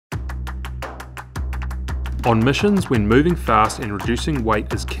On missions, when moving fast and reducing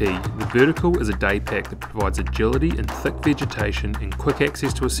weight is key, the Vertical is a day pack that provides agility in thick vegetation and quick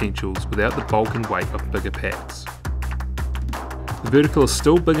access to essentials without the bulk and weight of bigger packs. The Vertical is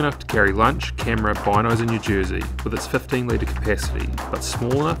still big enough to carry lunch, camera, binos in your jersey with its 15 litre capacity, but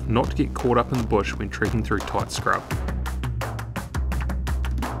small enough not to get caught up in the bush when trekking through tight scrub.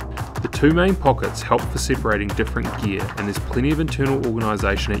 The two main pockets help for separating different gear, and there's plenty of internal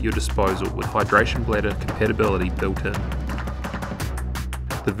organisation at your disposal with hydration bladder compatibility built in.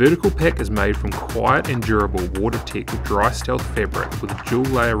 The Vertical pack is made from quiet and durable WaterTEC DRYstealth fabric with a dual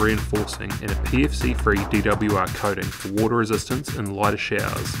layer reinforcing and a PFC Free DWR coating for water resistance in lighter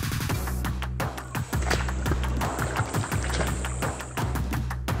showers.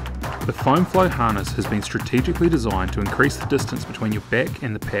 The foam flow harness has been strategically designed to increase the distance between your back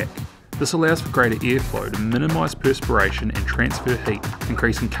and the pack. This allows for greater airflow to minimise perspiration and transfer heat,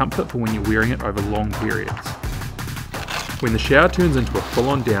 increasing comfort for when you're wearing it over long periods. When the shower turns into a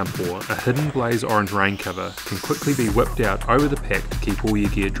full-on downpour, a hidden blaze orange rain cover can quickly be whipped out over the pack to keep all your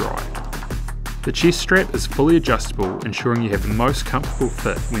gear dry. The chest strap is fully adjustable, ensuring you have the most comfortable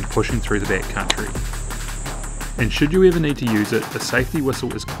fit when pushing through the backcountry. And should you ever need to use it, the safety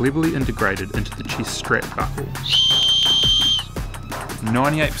whistle is cleverly integrated into the chest strap buckle.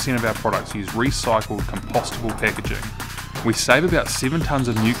 98% of our products use recycled, compostable packaging. We save about 7 tonnes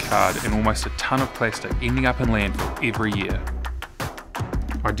of new card and almost a tonne of plastic ending up in landfill every year.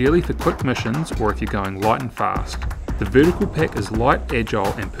 Ideally for quick missions or if you're going light and fast, the Vertical pack is light,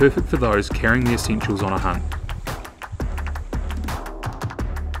 agile and perfect for those carrying the essentials on a hunt.